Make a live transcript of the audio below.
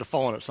to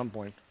fall in at some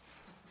point.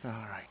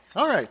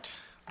 All right.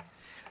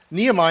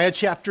 Nehemiah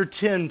chapter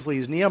 10,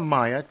 please.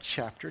 Nehemiah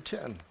chapter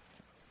 10.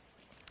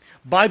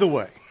 By the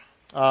way,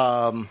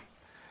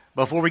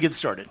 before we get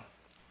started,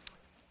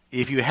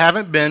 if you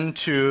haven't been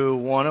to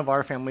one of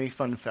our family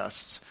fun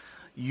fests,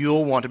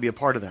 you'll want to be a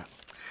part of that.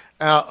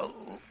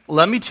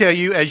 Let me tell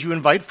you, as you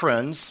invite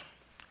friends,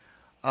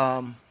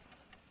 how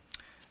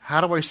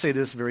do I say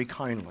this very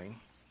kindly?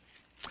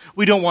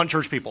 We don't want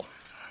church people.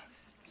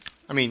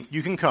 I mean,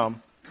 you can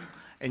come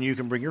and you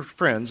can bring your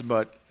friends,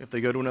 but if they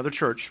go to another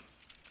church,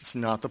 it's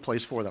not the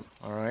place for them,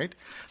 all right?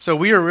 So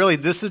we are really,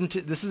 this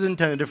is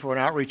intended for an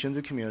outreach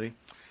into the community.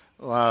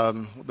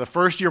 The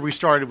first year we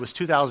started was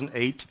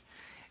 2008,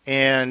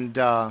 and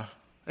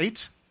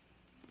 8?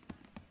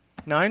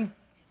 9?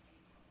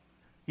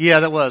 Yeah,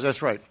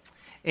 that's right.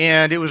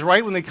 And it was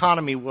right when the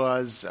economy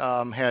was,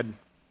 had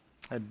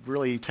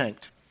really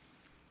tanked.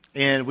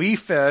 And we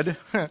fed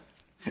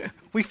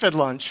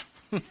lunch.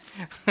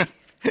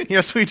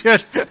 Yes, we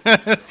did.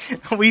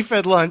 We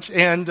fed lunch,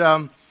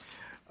 and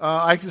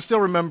I can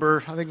still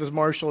remember, I think it was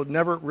Marshall,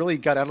 never really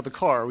got out of the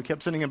car. We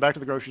kept sending him back to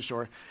the grocery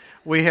store.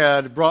 We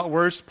had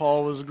bratwurst.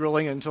 Paul was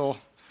grilling until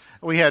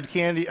we had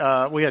candy.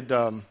 We had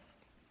cotton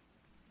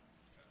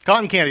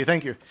candy,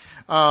 thank you.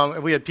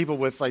 We had people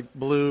with like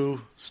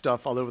blue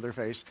stuff all over their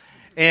face,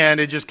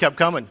 and it just kept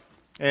coming,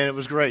 and it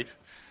was great.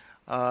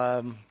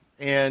 It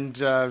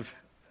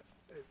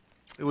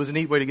was a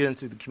neat way to get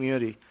into the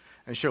community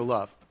and show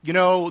love. You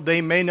know,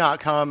 they may not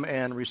come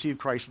and receive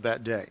Christ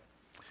that day,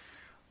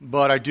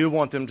 but I do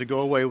want them to go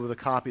away with a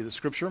copy of the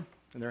Scripture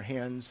in their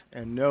hands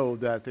and know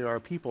that there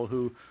are people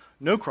who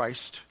know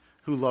Christ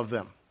who love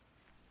them.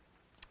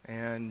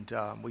 And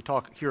we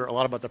talk here a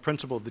lot about the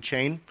principle of the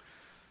chain,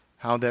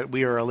 how that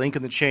we are a link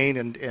in the chain,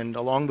 and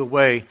along the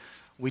way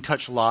we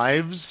touch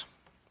lives.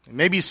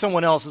 Maybe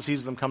someone else that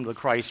sees them come to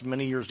Christ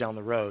many years down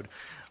the road,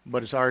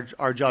 but it's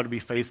our job to be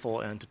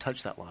faithful and to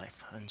touch that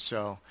life. And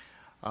so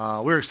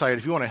we're excited.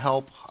 If you want to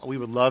help, we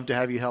would love to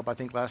have you help. I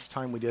think last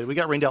time we did. We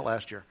got rained out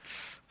last year.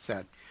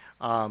 Sad.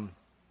 The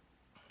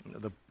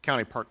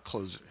county park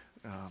closed.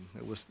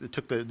 It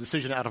took the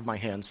decision out of my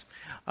hands.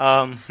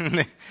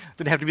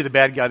 Didn't have to be the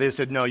bad guy. They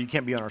said, no, you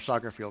can't be on our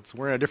soccer fields.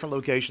 We're in a different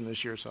location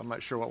this year, so I'm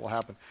not sure what will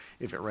happen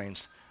if it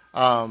rains.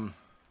 Answer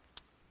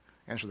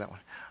that one.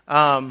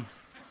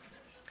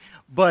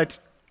 But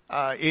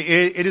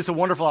it is a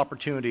wonderful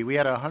opportunity. We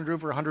had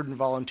over 100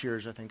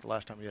 volunteers, I think, the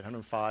last time we had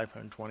 105,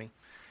 120.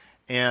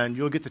 And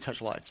you'll get to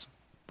touch lives,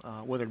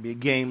 whether it be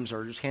games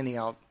or just handing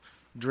out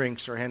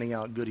drinks or handing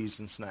out goodies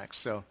and snacks.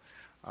 So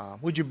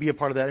would you be a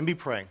part of that and be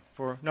praying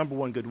for, number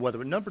one, good weather,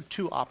 but number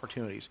two,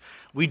 opportunities.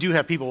 We do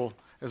have people,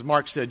 as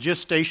Mark said,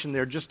 just stationed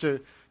there just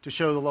to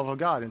show the love of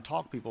God and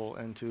talk people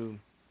and to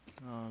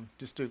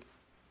just to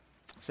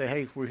say,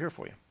 hey, we're here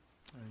for you.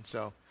 And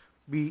so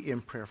be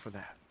in prayer for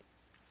that.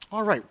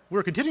 All right,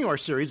 we're continuing our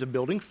series of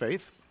Building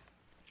Faith.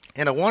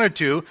 And I wanted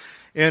to,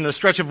 in the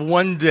stretch of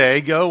one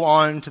day, go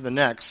on to the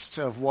next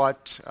of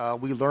what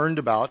we learned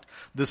about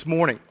this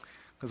morning.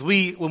 Because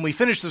when we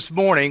finished this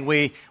morning,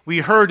 we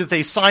heard that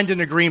they signed an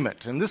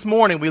agreement. And this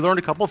morning we learned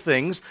a couple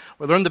things.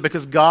 We learned that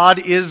because God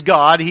is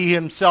God, He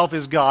Himself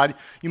is God,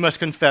 you must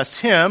confess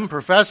Him,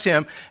 profess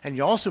Him, and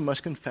you also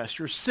must confess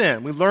your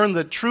sin. We learned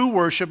that true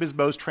worship is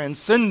both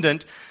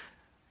transcendent.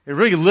 It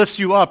really lifts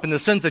you up in the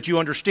sense that you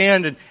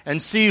understand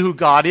and see who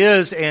God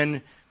is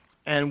and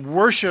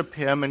worship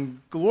Him and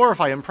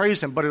glorify Him,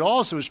 praise Him, but it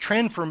also is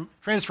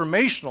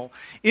transformational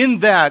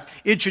in that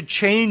it should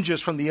change us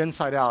from the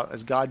inside out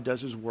as God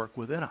does His work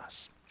within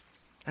us.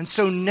 And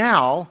so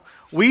now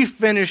we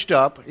finished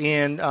up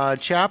in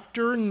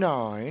chapter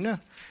 9,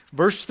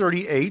 verse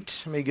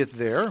 38. Let me get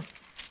there.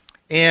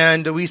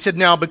 And we said,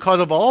 now because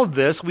of all of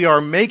this, we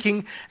are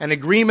making an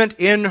agreement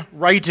in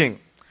writing.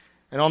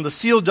 And on the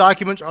sealed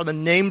documents are the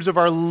names of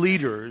our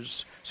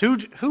leaders. So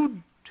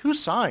who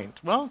signed?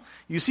 Well,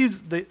 you see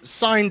the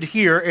signed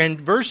here, and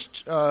verse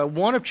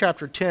 1 of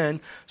chapter 10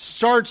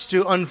 starts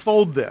to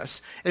unfold this.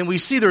 And we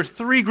see there are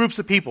three groups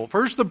of people.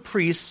 First, the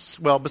priests,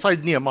 well,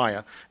 besides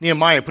Nehemiah.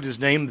 Nehemiah put his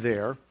name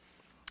there,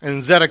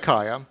 and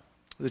Zedekiah,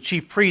 the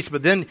chief priest.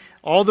 But then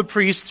all the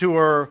priests who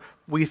are,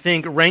 we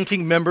think,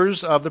 ranking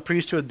members of the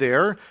priesthood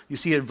there. You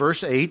see at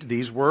verse 8,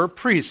 these were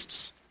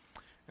priests.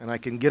 And I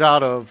can get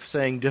out of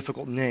saying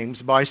difficult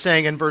names by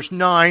saying in verse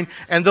 9,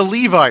 and the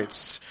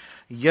Levites.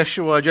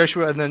 Jeshua,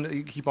 and then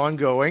you keep on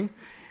going.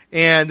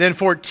 And then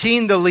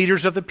 14, the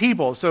leaders of the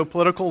people. So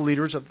political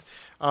leaders of,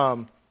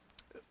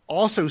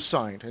 also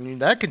signed. And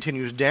that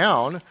continues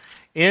down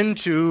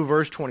into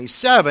verse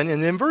 27.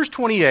 And then verse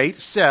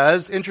 28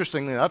 says,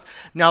 interestingly enough,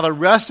 now the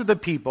rest of the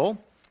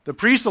people, the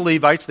priests, the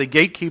Levites, the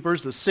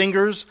gatekeepers, the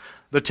singers,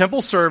 the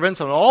temple servants,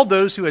 and all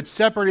those who had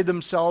separated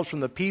themselves from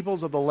the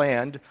peoples of the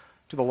land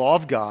to the law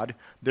of God,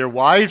 their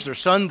wives, their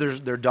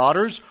sons, their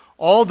daughters,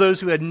 all those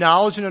who had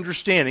knowledge and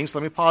understanding. So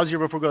let me pause here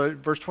before we go to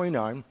verse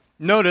 29.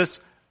 Notice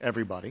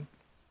everybody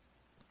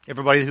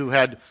who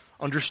had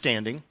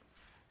understanding.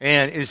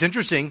 And it's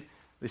interesting,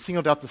 they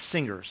singled out the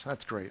singers.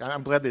 That's great.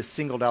 I'm glad they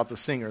singled out the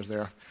singers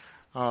there.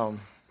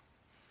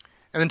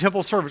 and the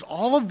temple service.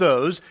 All of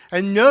those,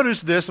 and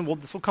notice this,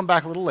 and this will come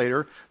back a little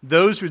later,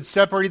 those who had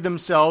separated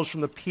themselves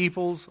from the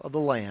peoples of the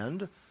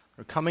land,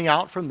 are coming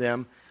out from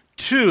them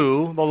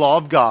to the law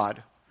of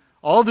God.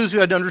 All those who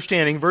had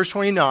understanding, verse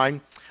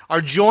 29,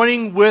 are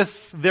joining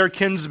with their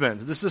kinsmen.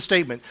 This is a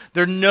statement.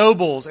 They're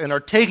nobles and are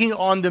taking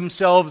on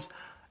themselves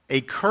a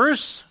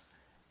curse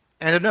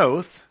and an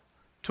oath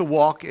to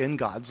walk in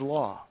God's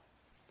law,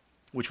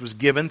 which was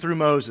given through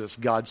Moses,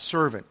 God's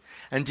servant,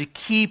 and to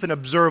keep and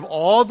observe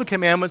all the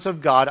commandments of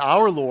God,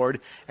 our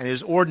Lord, and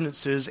his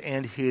ordinances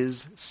and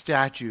his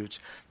statutes.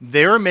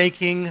 They're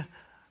making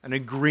an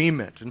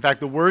agreement. In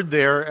fact, the word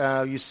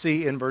there you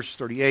see in verse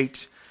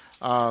 38,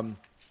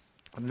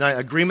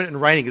 agreement in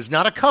writing is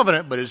not a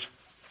covenant, but is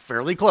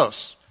fairly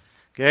close.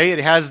 Okay, it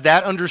has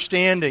that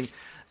understanding.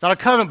 It's not a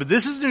covenant, but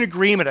this is an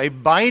agreement, a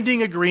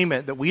binding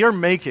agreement that we are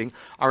making.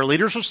 Our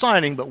leaders are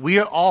signing, but we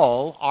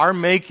all are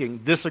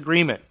making this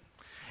agreement.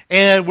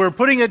 And we're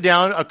putting it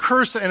down, a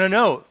curse and an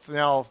oath.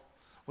 Now,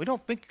 we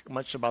don't think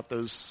much about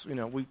those.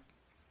 We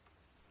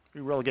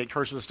relegate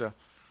curses to,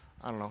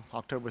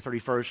 October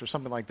 31st or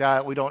something like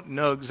that. We don't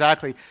know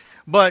exactly.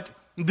 But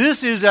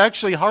this is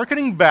actually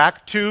hearkening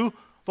back to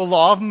the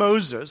law of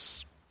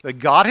Moses that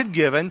God had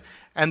given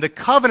and the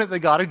covenant that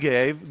God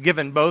had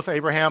given both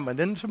Abraham and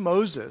then to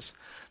Moses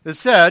that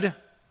said,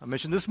 I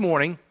mentioned this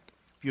morning,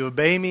 if you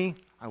obey me,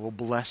 I will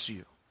bless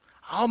you.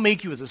 I'll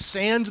make you as the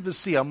sands of the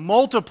sea. I'll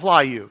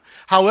multiply you.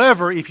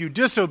 However, if you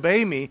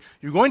disobey me,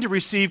 you're going to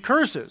receive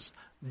curses,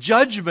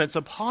 judgments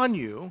upon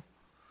you.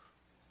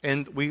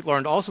 And we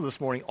learned also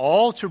this morning,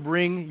 all to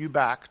bring you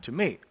back to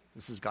me.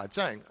 This is God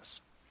saying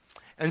this.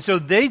 And so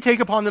they take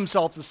upon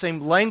themselves the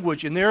same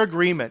language in their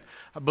agreement,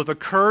 both a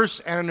curse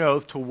and an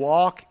oath to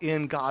walk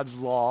in God's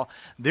law.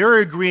 They're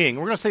agreeing.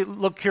 We're going to say,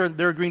 look here,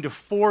 they're agreeing to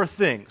four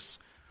things.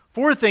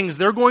 Four things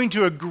they're going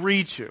to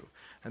agree to.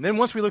 And then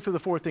once we look through the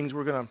four things,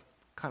 we're going to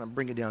kind of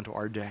bring it down to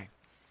our day.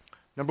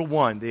 Number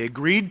one, they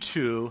agreed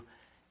to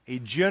a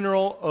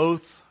general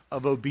oath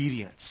of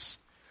obedience.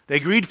 They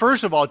agreed,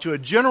 first of all, to a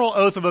general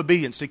oath of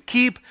obedience, to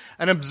keep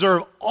and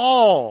observe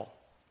all,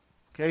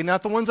 okay,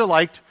 not the ones I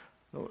liked,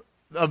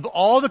 of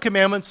all the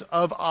commandments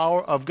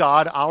of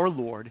God, our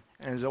Lord,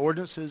 and his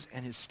ordinances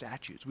and his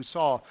statutes. We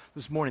saw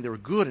this morning they were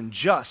good and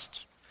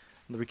just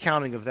in the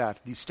recounting of that,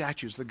 these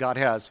statutes that God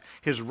has,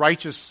 his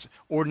righteous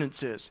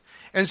ordinances.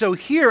 And so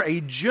here,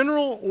 a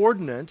general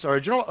ordinance or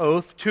a general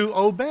oath to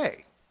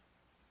obey.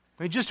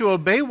 I mean, just to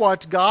obey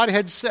what God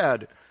had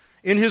said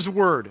in his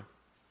word.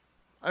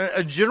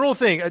 A general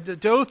thing,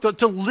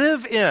 to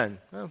live in.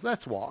 Well,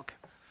 that's walk.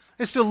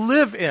 It's to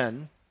live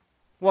in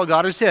what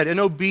God has said, in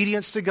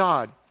obedience to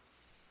God.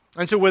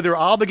 And so where they're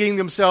obligating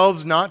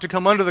themselves not to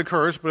come under the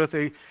curse, but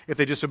if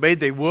they disobeyed,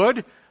 they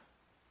would.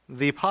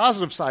 The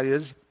positive side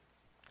is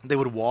they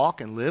would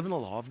walk and live in the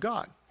law of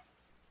God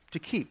to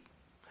keep.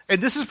 And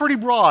this is pretty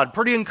broad,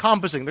 pretty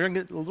encompassing. They're going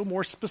to get a little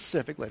more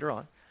specific later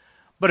on.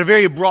 But a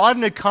very broad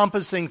and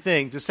encompassing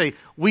thing to say,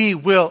 we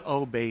will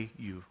obey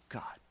you,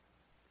 God.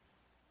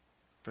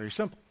 Very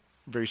simple,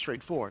 very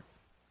straightforward.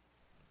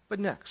 But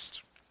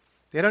next,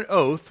 they had an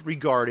oath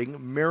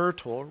regarding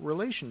marital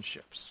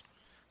relationships.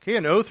 Okay,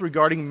 an oath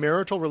regarding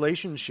marital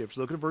relationships.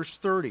 Look at verse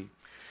 30.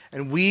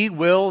 And we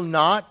will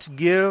not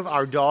give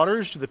our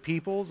daughters to the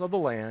peoples of the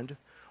land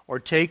or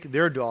take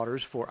their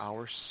daughters for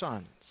our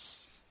sons.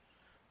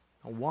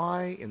 Now,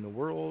 why in the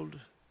world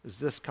is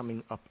this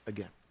coming up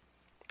again?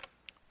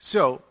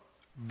 So,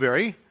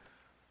 very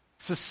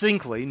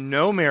succinctly,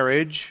 no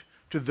marriage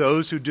to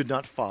those who did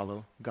not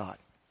follow God.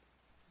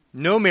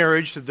 No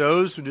marriage to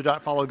those who did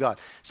not follow God.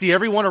 See,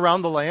 everyone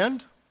around the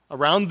land,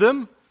 around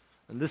them,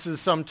 and this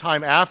is some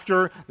time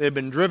after they've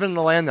been driven in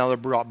the land, now they're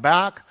brought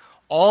back.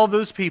 All of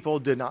those people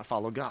did not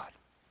follow God.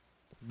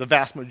 The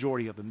vast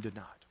majority of them did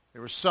not.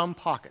 There were some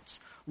pockets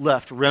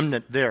left,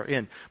 remnant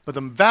therein. But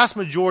the vast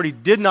majority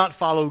did not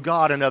follow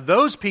God. And of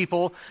those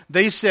people,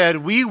 they said,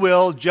 we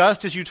will,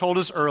 just as you told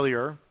us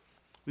earlier,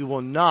 we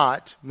will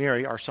not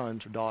marry our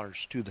sons or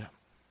daughters to them.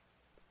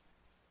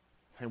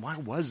 And why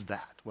was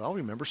that? Well,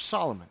 remember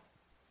Solomon.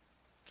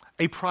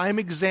 A prime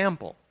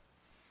example.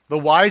 The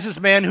wisest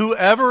man who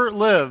ever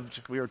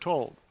lived, we are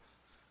told.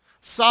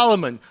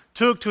 Solomon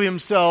took to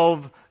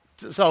himself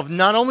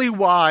not only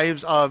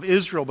wives of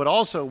Israel, but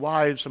also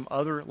wives from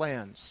other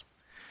lands.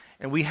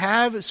 And we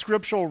have a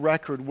scriptural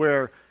record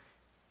where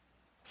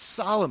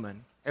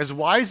Solomon, as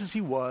wise as he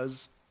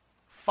was,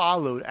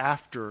 followed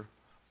after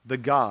the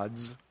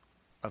gods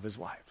of his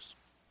wives.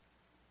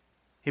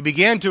 He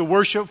began to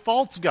worship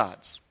false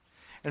gods.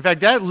 In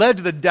fact, that led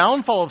to the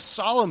downfall of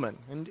Solomon.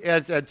 And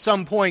at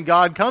some point,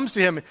 God comes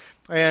to him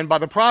and by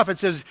the prophet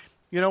says,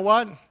 you know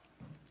what?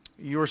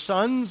 Your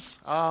sons,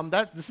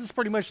 this is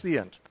pretty much the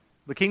end.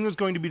 The kingdom is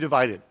going to be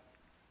divided.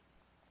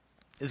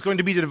 It's going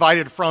to be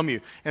divided from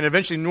you. And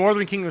eventually,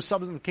 northern kingdom and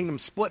southern kingdom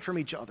split from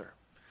each other.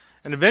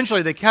 And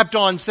eventually, they kept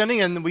on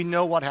sinning, and we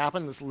know what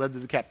happened. This led to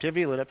the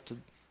captivity, led up to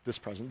this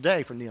present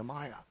day for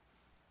Nehemiah.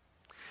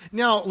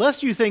 Now,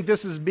 lest you think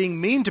this is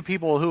being mean to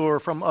people who are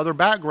from other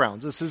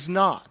backgrounds, this is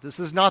not. This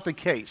is not the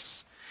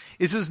case.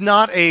 This is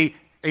not a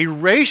a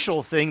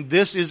racial thing.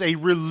 This is a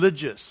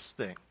religious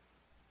thing.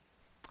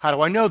 How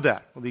do I know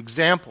that? Well, the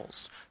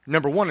examples.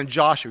 Number one, in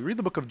Joshua. Read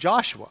the book of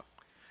Joshua.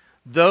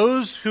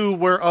 Those who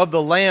were of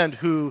the land,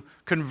 who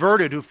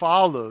converted, who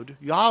followed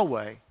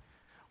Yahweh,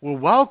 were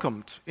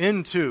welcomed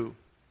into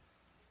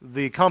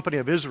the company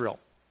of Israel.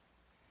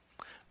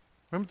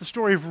 Remember the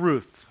story of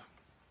Ruth.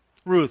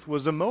 Ruth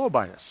was a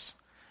Moabitess.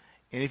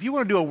 And if you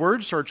want to do a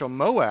word search on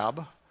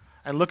Moab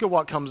and look at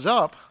what comes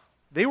up,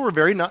 they were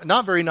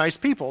not very nice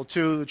people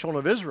to the children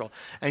of Israel.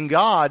 And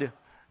God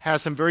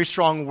has some very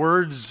strong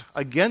words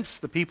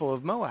against the people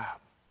of Moab.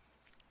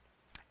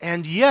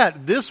 And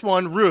yet, this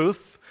one,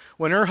 Ruth,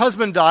 when her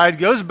husband died,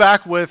 goes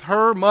back with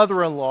her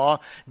mother-in-law,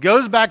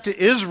 goes back to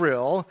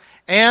Israel,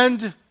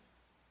 and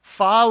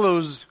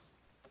follows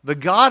the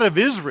God of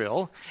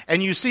Israel.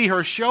 And you see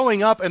her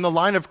showing up in the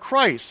line of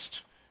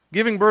Christ,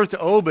 giving birth to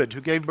Obed,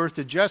 who gave birth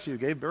to Jesse, who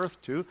gave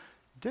birth to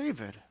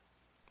David,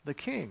 the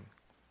king,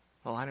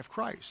 the line of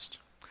Christ.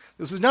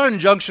 This is not an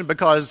injunction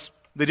because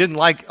they didn't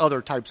like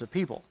other types of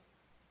people.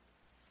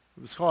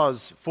 It was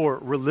cause for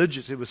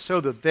religious. It was so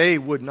that they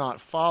would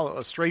not follow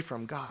astray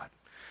from God.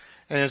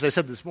 And as I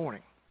said this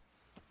morning,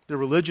 the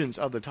religions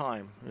of the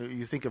time,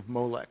 you think of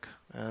Molech,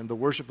 and the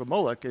worship of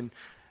Molech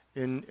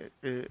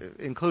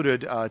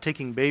included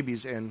taking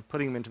babies and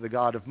putting them into the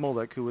god of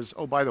Molech, who was,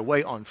 oh, by the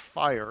way, on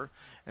fire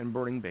and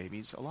burning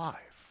babies alive.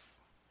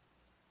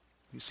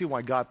 You see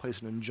why God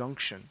placed an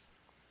injunction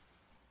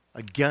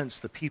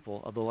against the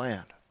people of the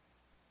land.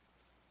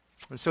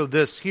 And so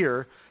this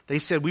here, they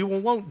said, we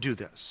won't do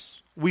this.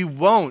 We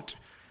won't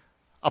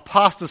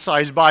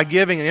apostatize by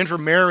giving and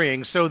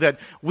intermarrying so that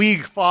we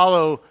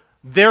follow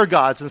their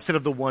gods instead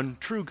of the one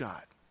true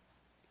God.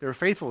 They're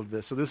faithful to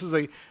this. So this is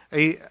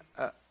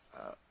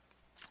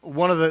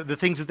one of the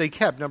things that they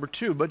kept, number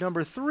two. But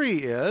number three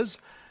is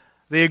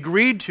they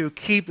agreed to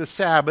keep the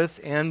Sabbath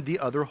and the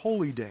other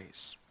holy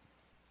days.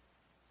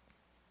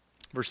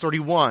 Verse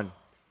 31.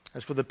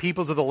 As for the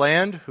peoples of the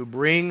land who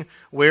bring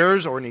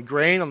wares or any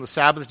grain on the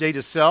Sabbath day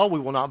to sell, we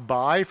will not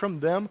buy from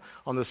them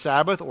on the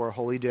Sabbath or a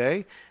holy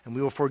day, and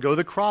we will forego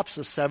the crops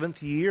the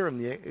seventh year and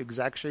the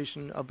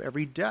exaction of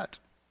every debt.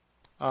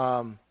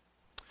 God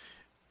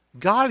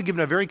had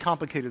given a very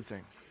complicated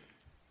thing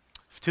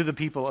to the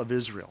people of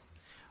Israel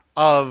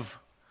of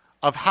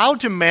how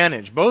to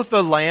manage both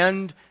the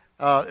land,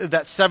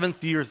 that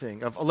seventh year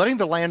thing, of letting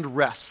the land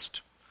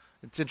rest.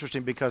 It's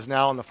interesting because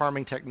now in the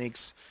farming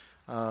techniques,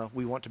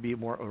 we want to be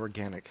more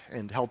organic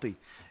and healthy.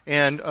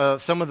 And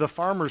some of the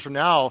farmers are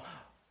now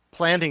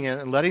planting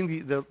and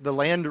letting the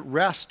land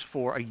rest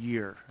for a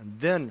year and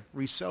then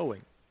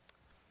resowing.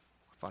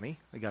 Funny,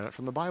 they got it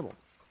from the Bible.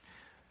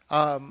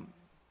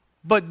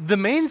 But the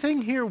main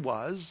thing here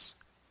was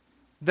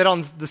that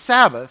on the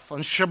Sabbath,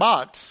 on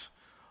Shabbat,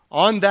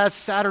 on that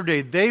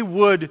Saturday, they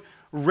would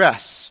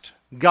rest.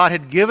 God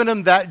had given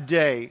them that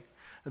day.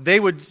 They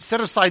would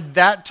set aside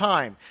that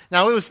time.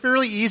 Now, it was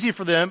fairly easy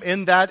for them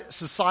in that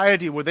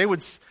society where they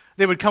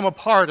would come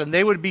apart and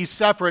they would be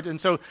separate, and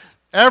so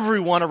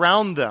everyone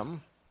around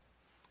them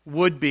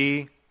would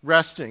be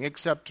resting,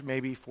 except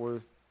maybe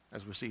for,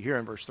 as we see here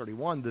in verse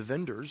 31, the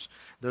vendors,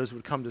 those who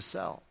would come to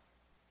sell.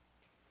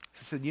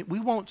 He said, we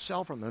won't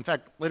sell from them. In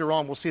fact, later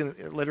on, we'll see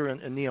later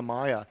in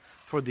Nehemiah,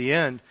 toward the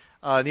end,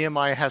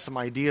 Nehemiah has some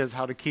ideas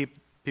how to keep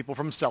people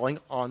from selling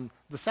on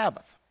the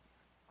Sabbath.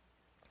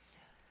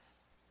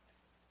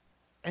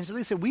 And so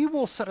they said, we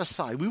will set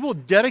aside, we will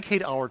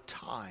dedicate our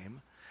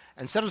time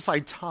and set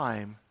aside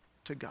time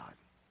to God.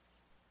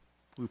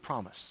 We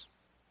promise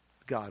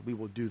God we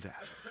will do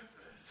that.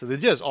 So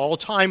that is, all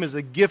time is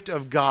a gift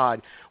of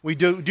God. We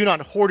do not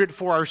hoard it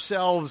for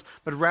ourselves,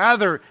 but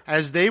rather,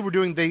 as they were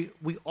doing,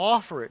 we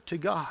offer it to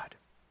God.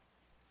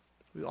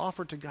 We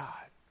offer it to God.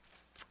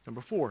 Number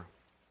four,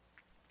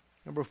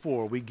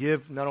 we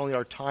give not only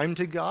our time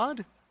to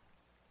God,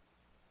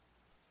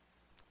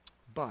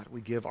 but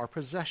we give our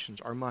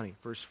possessions, our money.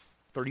 Verse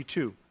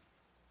 32.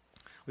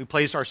 We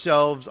place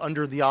ourselves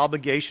under the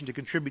obligation to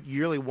contribute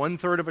yearly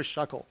 1/3 of a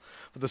shekel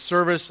for the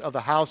service of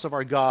the house of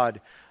our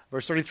God.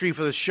 Verse 33,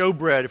 for the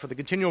showbread, for the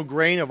continual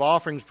grain of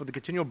offerings, for the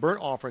continual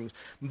burnt offerings.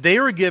 They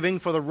were giving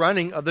for the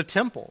running of the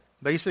temple,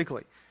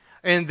 basically.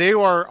 And they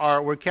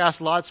were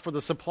cast lots for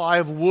the supply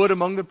of wood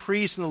among the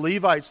priests and the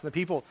Levites and the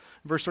people.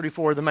 Verse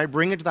 34, they might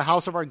bring it to the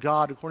house of our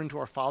God according to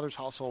our father's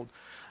household,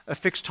 a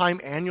fixed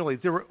time annually.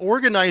 They were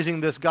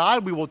organizing this.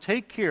 God, we will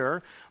take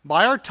care,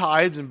 by our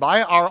tithes and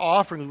by our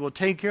offerings, we will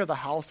take care of the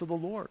house of the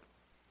Lord.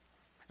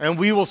 And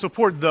we will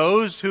support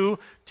those who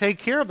take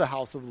care of the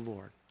house of the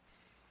Lord.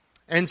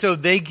 And so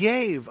they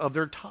gave of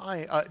their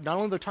time, not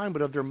only their time,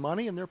 but of their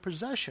money and their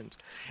possessions.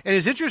 And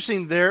it's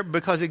interesting there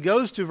because it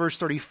goes to verse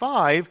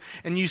 35,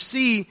 and you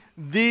see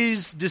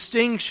these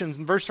distinctions.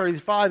 In verse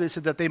 35, they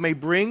said that they may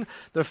bring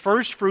the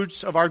first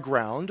fruits of our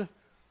ground,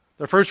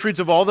 the first fruits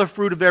of all the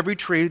fruit of every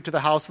tree to the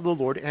house of the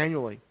Lord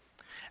annually.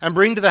 And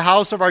bring to the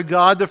house of our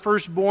God the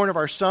firstborn of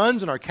our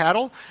sons and our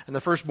cattle, and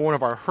the firstborn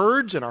of our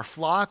herds and our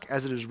flock,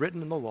 as it is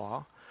written in the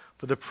law,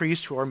 for the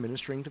priests who are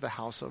ministering to the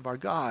house of our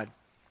God.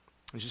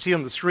 As you see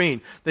on the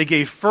screen, they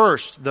gave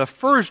the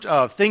first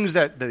of things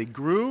that they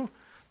grew,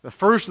 the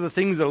first of the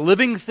things, the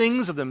living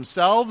things of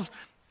themselves,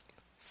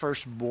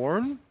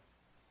 firstborn,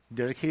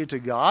 dedicated to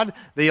God.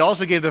 They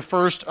also gave the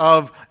first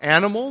of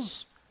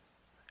animals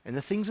and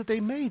the things that they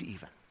made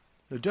even.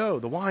 The dough,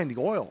 the wine, the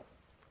oil.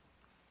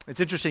 It's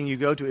interesting, you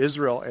go to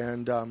Israel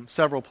and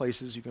several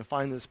places you can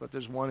find this, but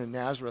there's one in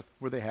Nazareth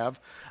where they have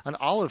an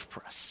olive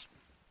press.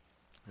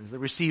 As they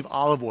receive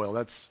olive oil,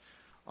 that's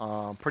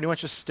pretty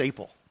much a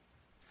staple.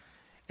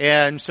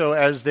 And so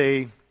as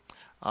they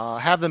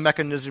have the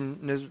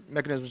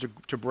mechanisms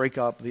to break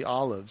up the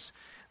olives,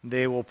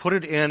 they will put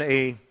it in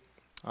a,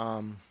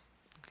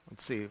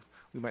 let's see,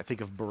 we might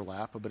think of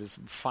burlap, but it's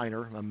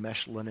finer, a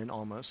mesh linen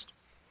almost.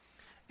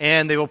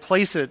 And they will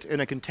place it in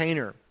a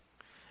container.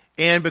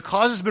 And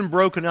because it's been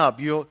broken up,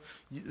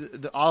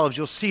 the olives,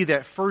 you'll see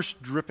that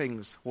first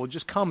drippings will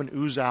just come and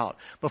ooze out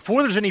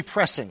before there's any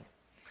pressing.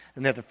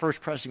 And they have the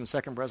first pressing, the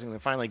second pressing, and they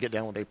finally get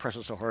down when they press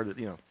it so hard that,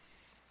 you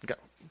got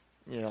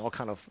all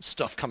kind of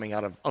stuff coming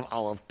out of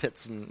olive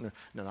pits. And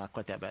no, not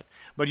quite that bad.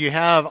 But you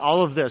have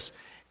all of this.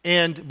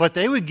 But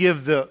they would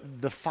give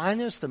the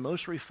finest, the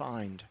most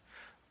refined,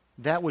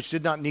 that which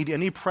did not need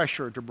any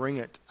pressure to bring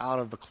it out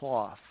of the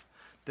cloth.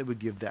 They would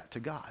give that to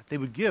God. They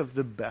would give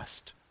the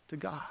best to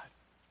God.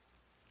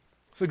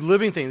 It's like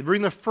living things. They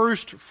bring the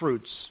first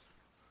fruits,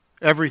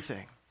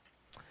 everything.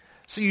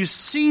 So you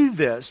see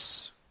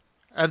this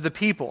of the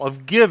people,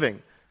 of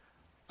giving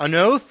an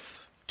oath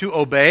to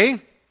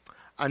obey,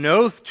 an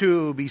oath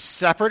to be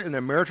separate in their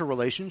marital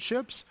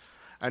relationships,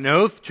 an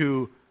oath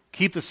to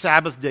keep the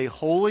Sabbath day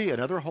holy and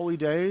other holy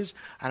days,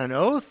 and an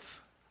oath,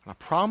 a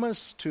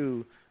promise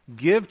to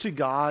give to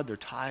God their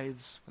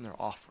tithes and their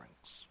offerings.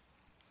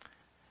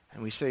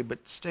 And we say,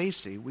 but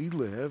Stacy, we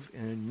live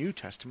in a New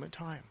Testament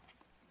time.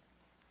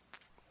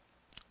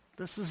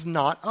 This is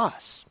not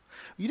us.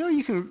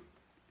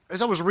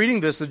 As I was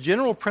reading this, the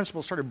general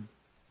principle started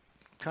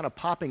kind of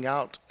popping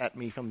out at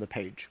me from the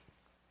page.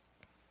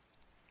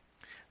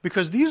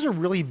 Because these are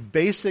really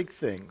basic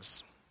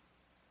things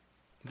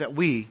that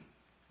we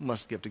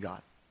must give to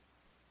God.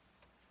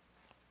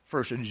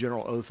 First, a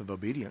general oath of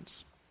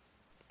obedience.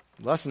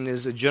 The lesson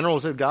is a general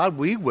said, God,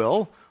 we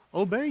will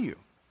obey you.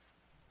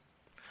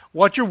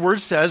 What your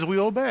word says, we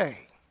obey.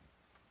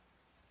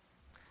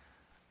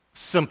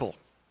 Simple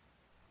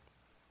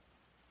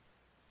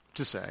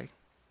to say,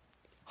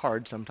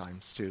 hard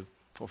sometimes to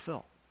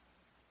fulfill.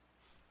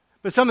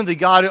 But something that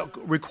God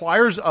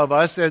requires of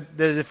us, that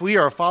if we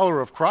are a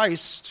follower of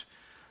Christ,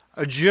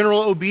 a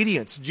general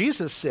obedience.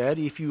 Jesus said,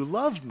 if you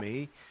love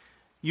me,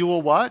 you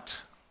will what?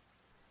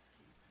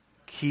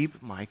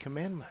 Keep my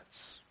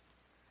commandments.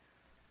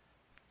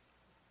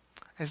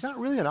 It's not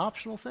really an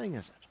optional thing,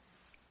 is it?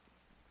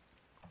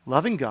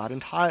 Loving God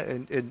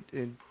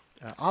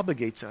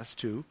obligates us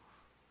to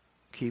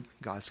keep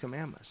God's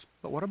commandments.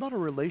 But what about our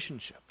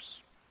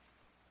relationships?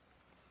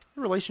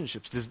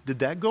 Relationships, did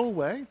that go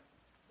away?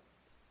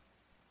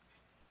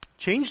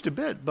 Changed a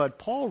bit, but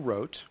Paul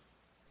wrote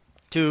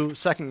in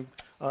 2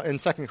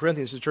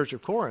 Corinthians, the church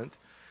of Corinth,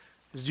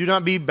 is do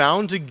not be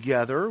bound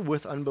together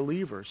with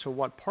unbelievers. So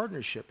what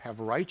partnership have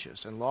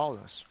righteous and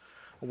lawless?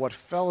 Or what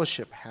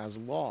fellowship has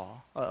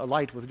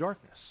light with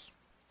darkness?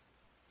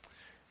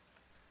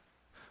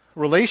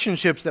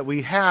 Relationships that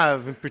we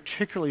have, and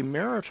particularly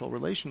marital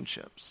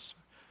relationships.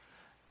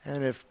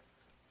 And if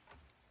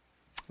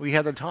we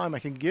had the time, I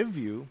can give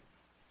you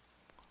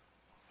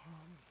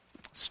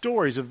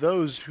stories of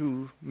those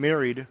who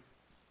married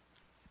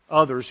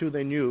others who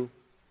they knew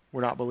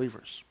were not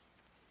believers.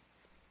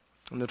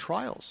 And the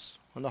trials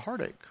and the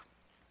heartache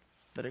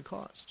that it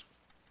caused.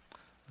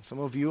 Some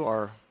of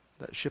you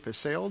that ship has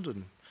sailed,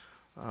 and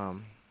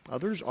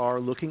others are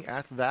looking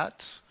at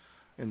that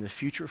in the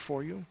future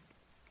for you.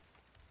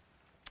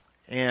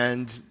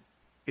 And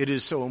it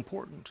is so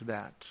important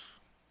that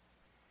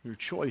your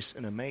choice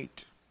in a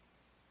mate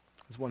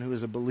is one who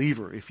is a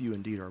believer, if you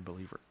indeed are a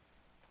believer.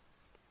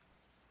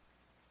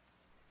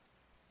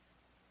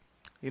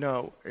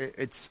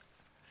 It's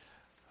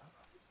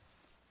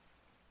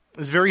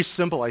very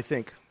simple, I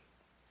think,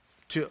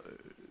 to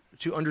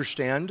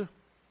understand.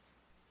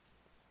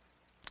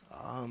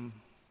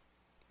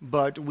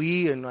 But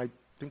we, and I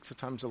think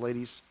sometimes the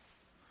ladies,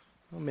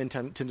 men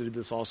tend to do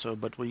this also,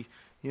 but we,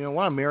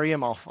 want to marry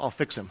him, I'll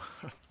fix him,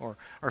 or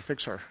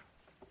fix her.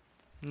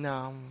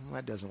 No,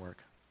 that doesn't work.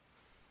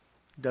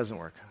 It doesn't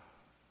work.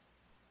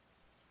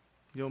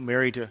 Don't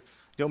marry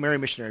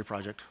missionary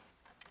project.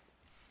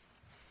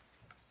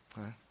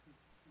 Right?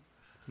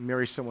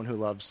 Marry someone who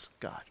loves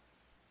God.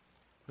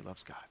 Who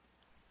loves God.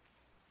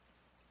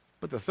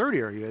 But the third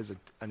area is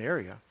an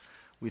area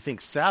we think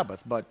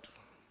Sabbath, but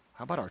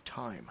how about our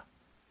time?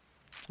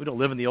 We don't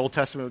live in the Old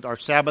Testament with our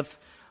Sabbath,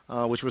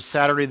 which was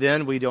Saturday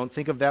then. We don't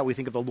think of that. We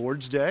think of the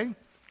Lord's Day.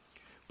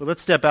 But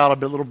let's step out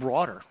a little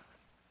broader.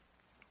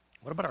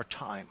 What about our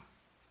time?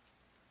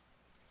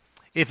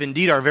 If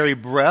indeed our very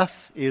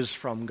breath is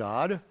from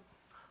God,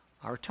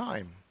 our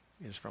time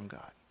is from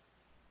God.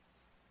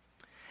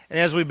 And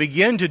as we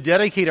begin to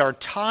dedicate our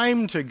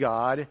time to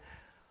God,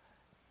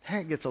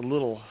 it gets a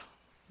little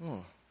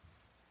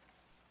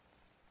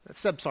That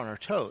steps on our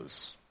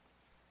toes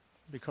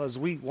because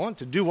we want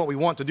to do what we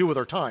want to do with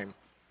our time.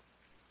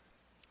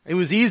 It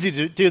was easy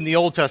to do in the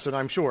Old Testament,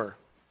 I'm sure.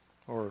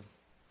 Or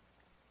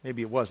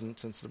maybe it wasn't,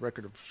 since the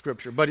record of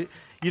Scripture. But,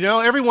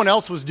 everyone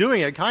else was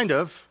doing it, kind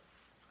of,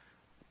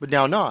 but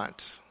now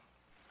not.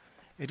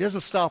 It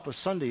doesn't stop with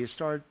Sunday. It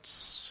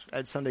starts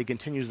at Sunday,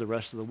 continues the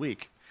rest of the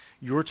week.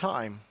 Your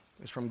time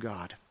is from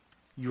God.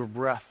 Your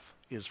breath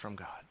is from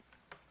God.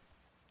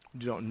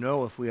 You don't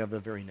know if we have the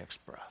very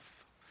next breath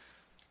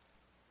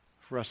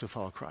for us to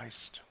follow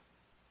Christ.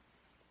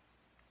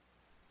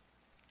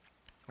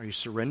 Are you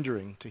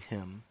surrendering to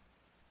Him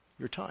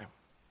your time?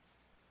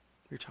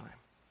 Your time.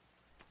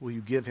 Will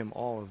you give Him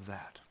all of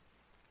that?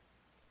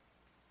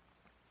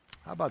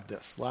 How about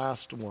this?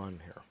 Last one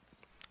here.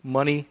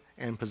 Money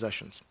and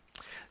possessions.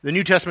 The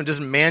New Testament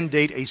doesn't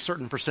mandate a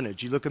certain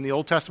percentage. You look in the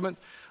Old Testament,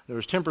 there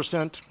was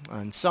 10%.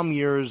 In some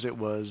years it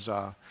was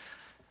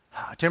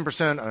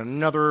 10%,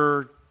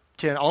 another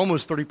 10,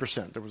 almost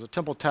 30%. There was a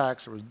temple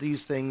tax, there was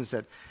these things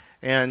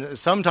and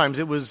sometimes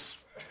it was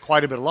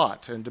quite a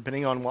lot, and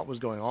depending on what was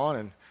going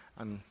on.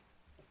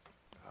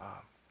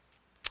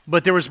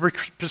 But there was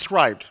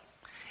prescribed.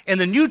 In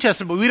the New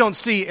Testament, we don't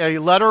see a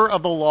letter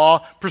of the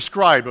law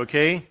prescribed,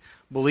 okay?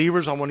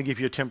 Believers, I want to give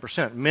you a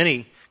 10%.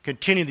 Many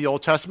continue the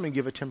Old Testament and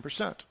give a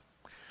 10%.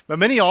 But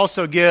many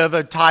also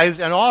give tithes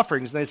and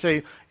offerings. And they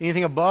say,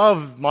 anything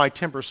above my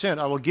 10%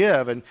 I will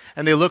give. And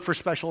they look for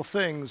special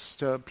things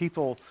to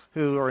people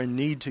who are in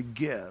need to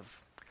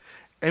give.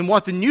 And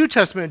what the New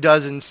Testament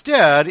does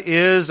instead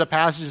is a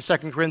passage in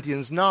 2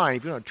 Corinthians 9,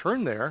 if you want to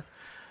turn there.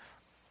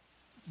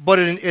 But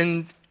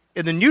in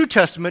the New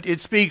Testament,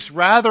 it speaks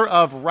rather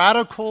of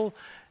radical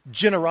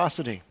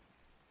generosity.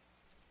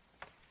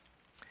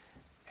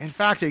 In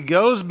fact, it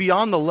goes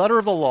beyond the letter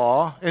of the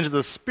law into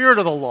the spirit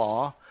of the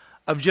law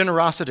of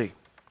generosity.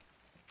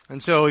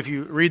 And so if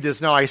you read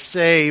this now, I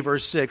say,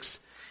 verse 6,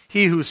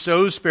 he who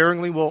sows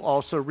sparingly will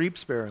also reap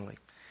sparingly.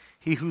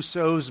 He who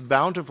sows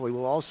bountifully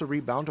will also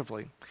reap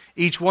bountifully.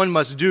 Each one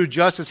must do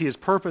just as he has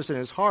purposed in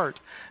his heart,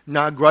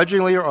 not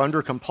grudgingly or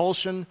under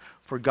compulsion,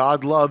 for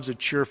God loves a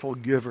cheerful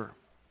giver.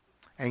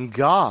 And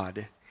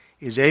God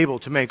is able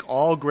to make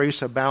all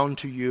grace abound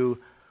to you,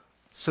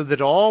 so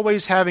that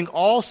always having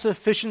all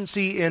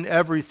sufficiency in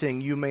everything,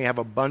 you may have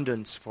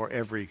abundance for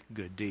every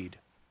good deed.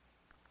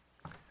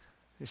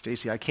 Hey,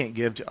 Stacy, I can't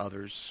give to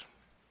others.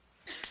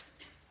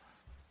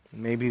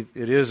 Maybe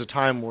it is a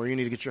time where you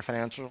need to get your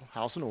financial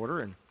house in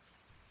order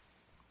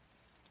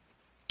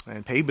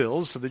and pay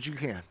bills so that you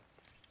can.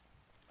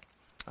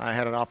 I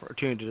had an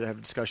opportunity to have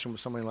a discussion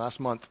with somebody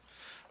last month.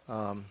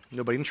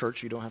 Nobody in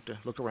church, you don't have to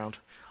look around.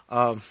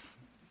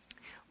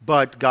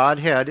 But God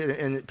had,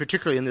 and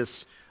particularly in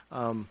this,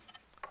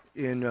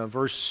 in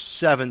verse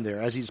 7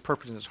 there, as he's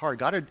purposed in his heart,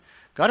 God had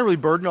really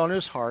burdened on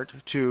his heart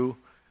to,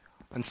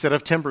 instead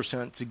of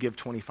 10%, to give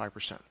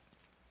 25%.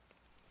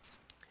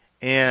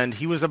 And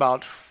he was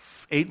about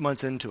 8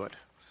 months into it.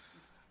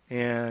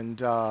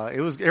 And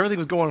everything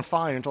was going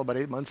fine until about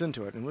 8 months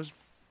into it, and it was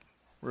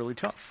really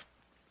tough.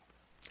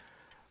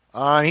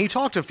 And he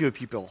talked to a few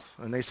people,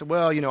 and they said,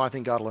 well, I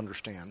think God will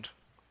understand.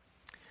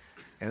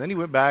 And then he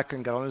went back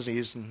and got on his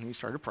knees, and he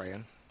started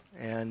praying.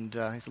 And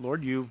he said,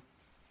 Lord, you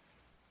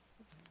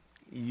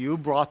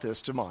brought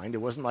this to mind. It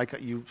wasn't like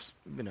you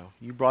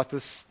brought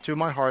this to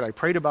my heart. I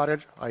prayed about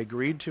it. I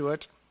agreed to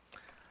it.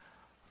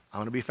 I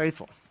want to be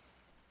faithful.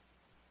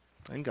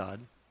 And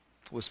God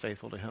was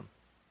faithful to him.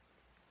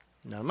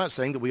 Now, I'm not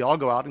saying that we all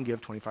go out and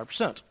give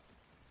 25%.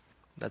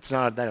 That's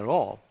not that at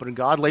all. But when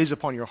God lays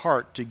upon your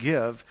heart to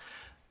give,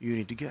 you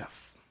need to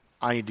give.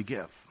 I need to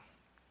give.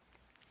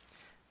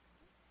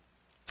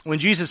 When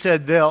Jesus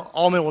said,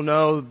 all men will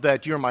know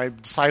that you're my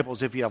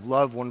disciples if you have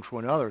love one for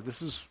another,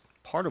 this is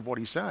part of what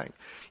he's saying.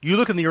 You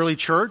look in the early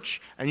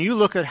church, and you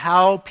look at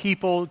how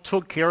people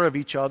took care of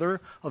each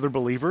other, other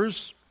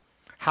believers,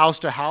 house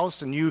to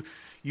house, and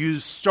you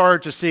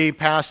start to see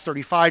past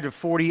 35 to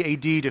 40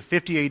 AD to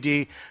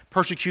 50 AD,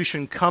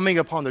 persecution coming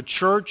upon the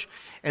church,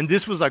 and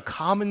this was a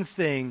common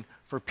thing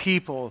for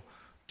people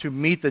to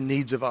meet the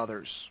needs of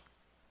others.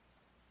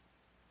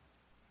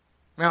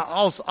 Now,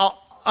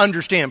 I'll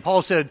understand.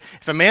 Paul said,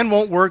 if a man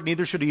won't work,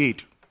 neither should he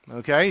eat.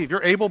 Okay? If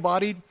you're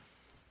able-bodied,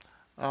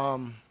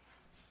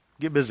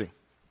 get busy.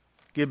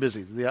 Get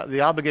busy.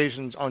 The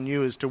obligations on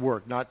you is to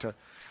work, not to...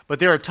 But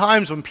there are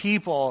times when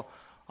people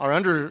are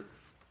under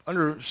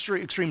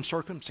extreme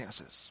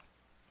circumstances.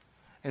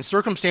 And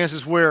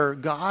circumstances where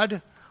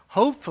God,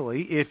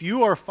 hopefully, if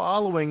you are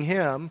following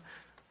him,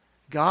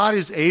 God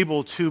is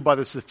able to, by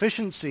the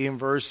sufficiency in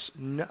verse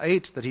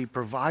 8 that he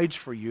provides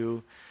for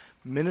you,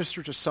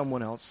 minister to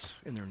someone else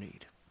in their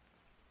need.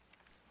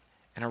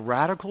 And a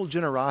radical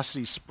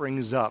generosity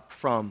springs up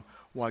from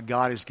what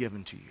God has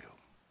given to you.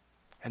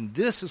 And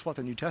this is what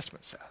the New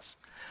Testament says.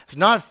 It's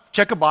not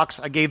check a box,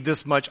 I gave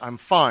this much, I'm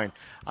fine.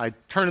 I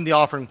turned in the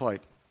offering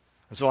plate,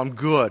 and so I'm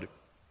good.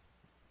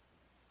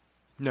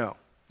 No.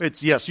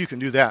 It's, yes, you can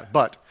do that,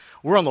 but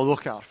we're on the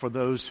lookout for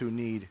those who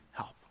need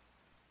help.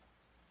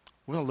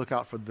 We're on the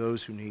lookout for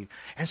those who need.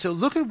 And so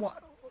look at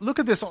look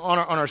at this on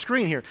our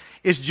screen here.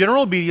 It's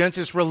general obedience,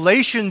 it's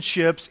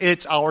relationships,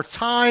 it's our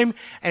time,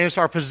 and it's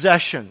our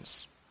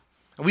possessions.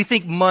 And we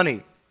think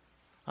money.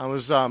 I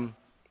was the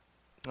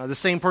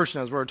same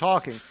person as we were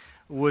talking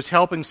was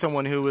helping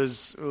someone who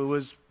was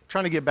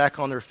trying to get back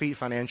on their feet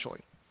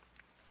financially.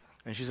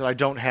 And she said, I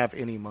don't have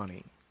any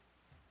money.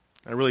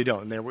 I really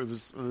don't. And it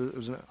was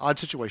an odd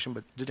situation,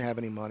 but didn't have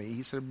any money.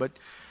 He said, but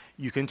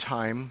you can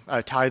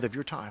tithe of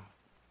your time.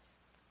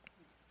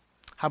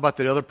 How about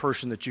that other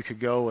person that you could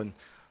go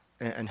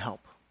and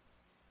help?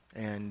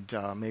 And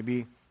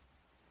maybe,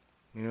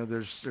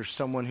 there's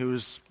someone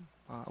who's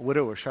a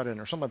widow or shut-in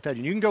or something like that.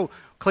 And you can go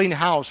clean a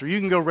house, or you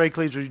can go rake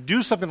leaves, or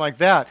do something like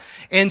that.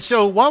 And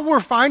so what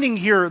we're finding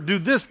here through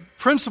this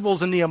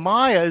principles in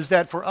Nehemiah is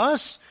that for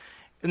us,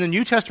 in the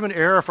New Testament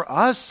era, for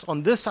us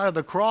on this side of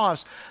the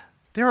cross,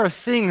 there are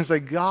things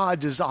that God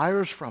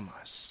desires from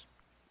us.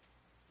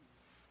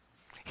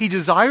 He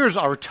desires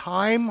our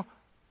time,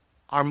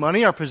 our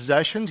money, our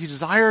possessions. He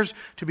desires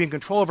to be in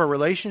control of our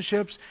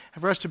relationships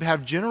and for us to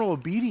have general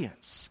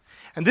obedience.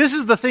 And this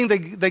is the thing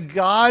that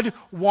God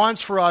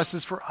wants for us,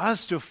 is for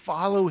us to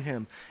follow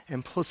Him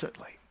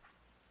implicitly.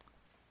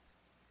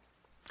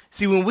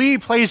 See, when we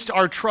placed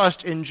our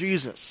trust in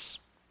Jesus,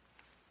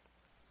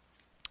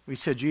 we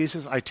said,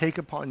 Jesus, I take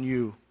upon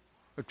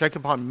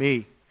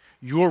me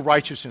your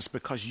righteousness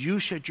because you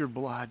shed your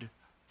blood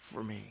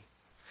for me.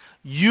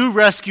 You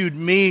rescued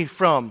me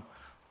from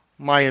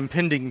my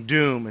impending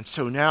doom, and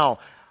so now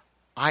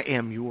I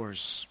am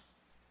yours.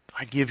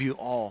 I give you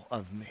all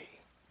of me.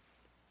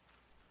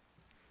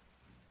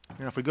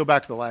 If we go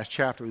back to the last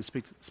chapter we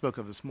spoke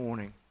of this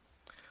morning,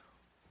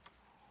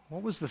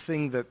 what was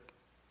the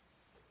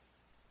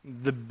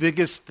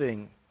biggest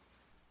thing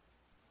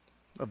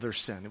of their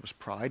sin? It was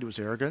pride, it was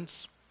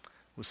arrogance,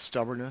 it was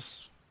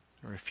stubbornness,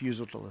 a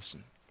refusal to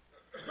listen.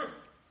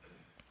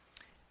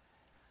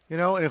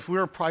 And if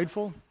we're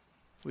prideful,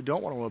 we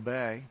don't want to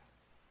obey.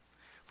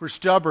 If we're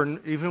stubborn,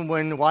 even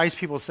when wise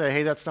people say,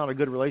 hey, that's not a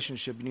good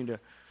relationship, then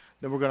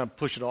we're going to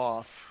push it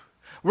off.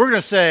 We're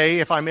going to say,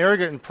 if I'm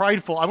arrogant and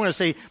prideful, I'm going to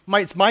say,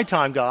 it's my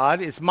time,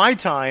 God. It's my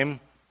time,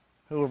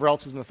 whoever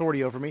else is in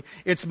authority over me.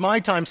 It's my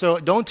time, so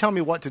don't tell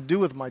me what to do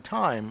with my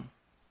time.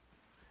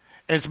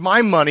 And it's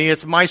my money,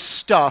 it's my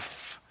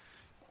stuff.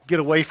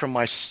 Get away from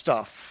my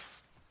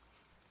stuff.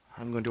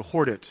 I'm going to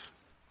hoard it.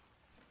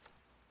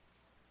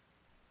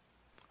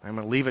 I'm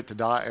going to leave it to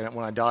die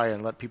when I die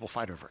and let people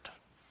fight over it.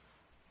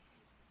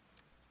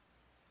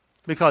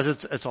 Because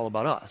it's all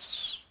about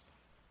us.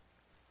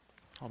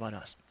 All about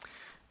us.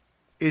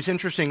 It's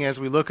interesting as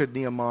we look at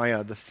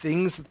Nehemiah, the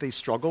things that they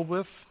struggled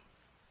with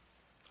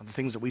are the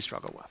things that we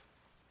struggle with.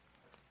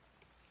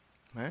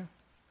 Okay?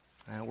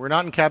 We're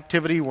not in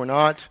captivity. We're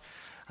not,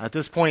 at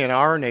this point in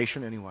our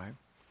nation anyway,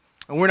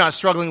 and we're not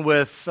struggling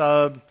with,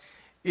 at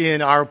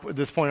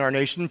this point in our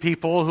nation,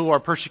 people who are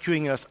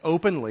persecuting us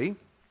openly.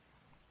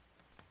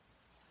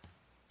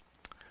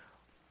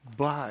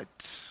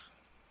 But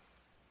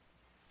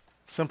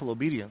simple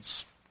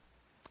obedience,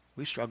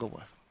 we struggle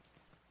with.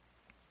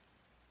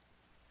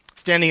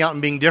 Standing out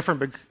and being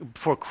different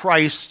for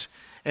Christ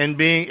and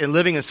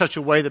living in such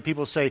a way that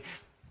people say,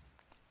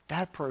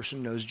 that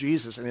person knows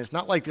Jesus. And it's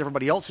not like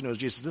everybody else who knows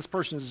Jesus. This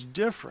person is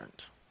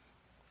different.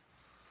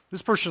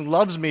 This person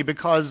loves me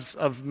because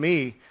of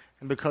me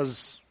and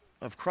because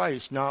of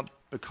Christ, not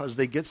because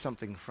they get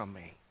something from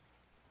me.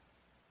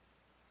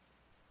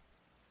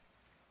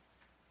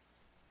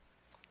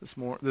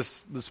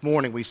 This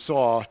morning we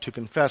saw to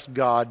confess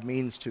God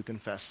means to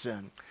confess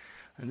sin.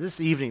 And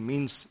this evening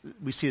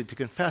we see that to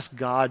confess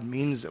God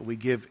means that we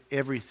give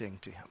everything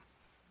to Him.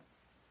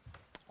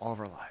 All of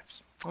our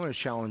lives. I want to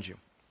challenge you.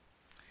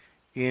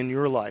 In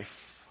your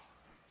life,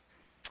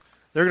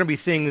 there are going to be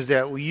things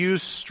that you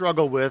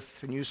struggle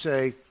with and you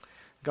say,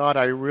 God,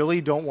 I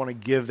really don't want to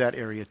give that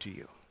area to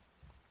you.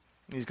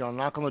 He's going to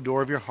knock on the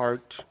door of your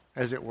heart,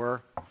 as it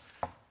were.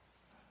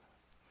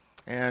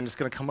 And it's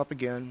going to come up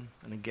again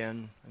and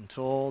again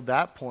until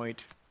that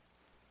point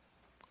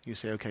you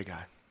say, okay,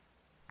 God.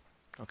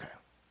 Okay.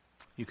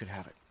 You can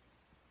have it.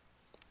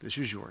 This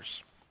is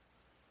yours.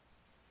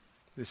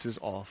 This is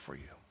all for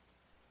you.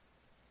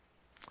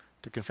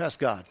 To confess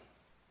God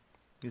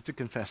is to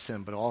confess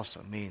sin, but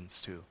also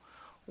means to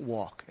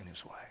walk in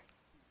His way.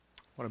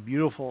 What a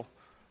beautiful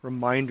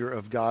reminder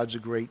of God's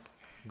great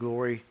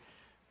glory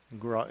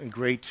and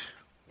great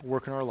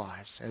work in our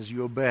lives. As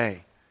you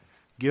obey,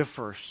 give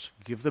first,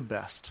 give the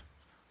best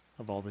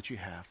of all that you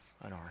have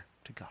and are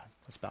to God.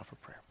 Let's bow for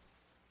prayer.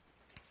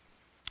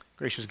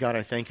 Gracious God,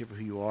 I thank you for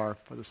who you are,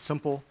 for the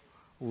simple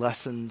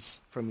lessons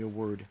from your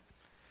word.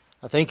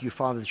 I thank you,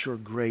 Father, that you're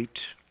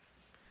great.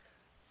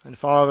 And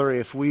Father,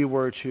 if we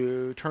were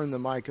to turn the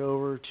mic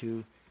over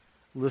to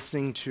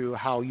listening to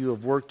how you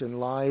have worked in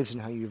lives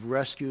and how you've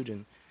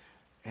rescued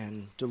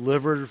and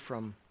delivered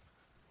from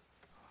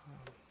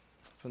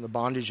the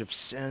bondage of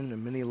sin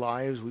in many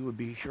lives, we would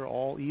be here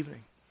all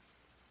evening.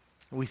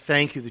 And we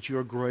thank you that you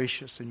are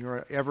gracious and you're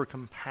an ever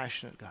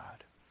compassionate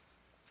God.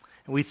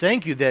 And we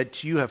thank you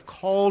that you have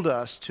called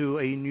us to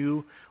a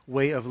new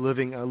way of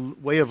living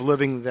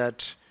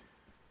that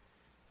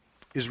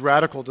is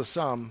radical to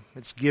some.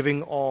 It's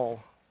giving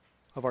all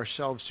of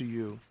ourselves to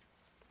you.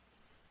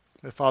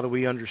 But Father,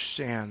 we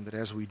understand that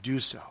as we do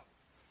so,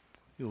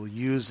 you will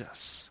use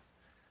us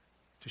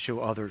to show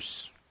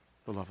others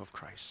the love of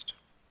Christ.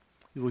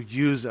 You will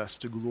use us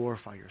to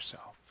glorify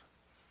yourself.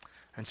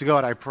 And so,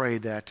 God, I pray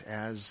that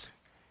as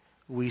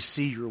we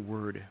see your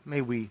word,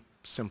 may we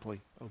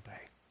simply obey.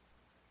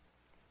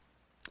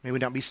 May we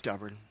not be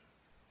stubborn.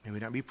 May we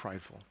not be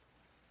prideful.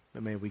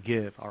 But may we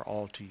give our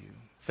all to you.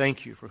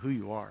 Thank you for who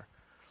you are,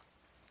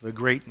 the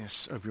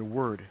greatness of your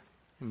word.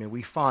 And may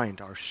we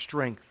find our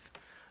strength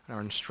and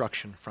our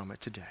instruction from it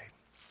today.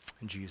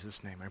 In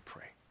Jesus' name I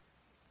pray.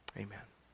 Amen.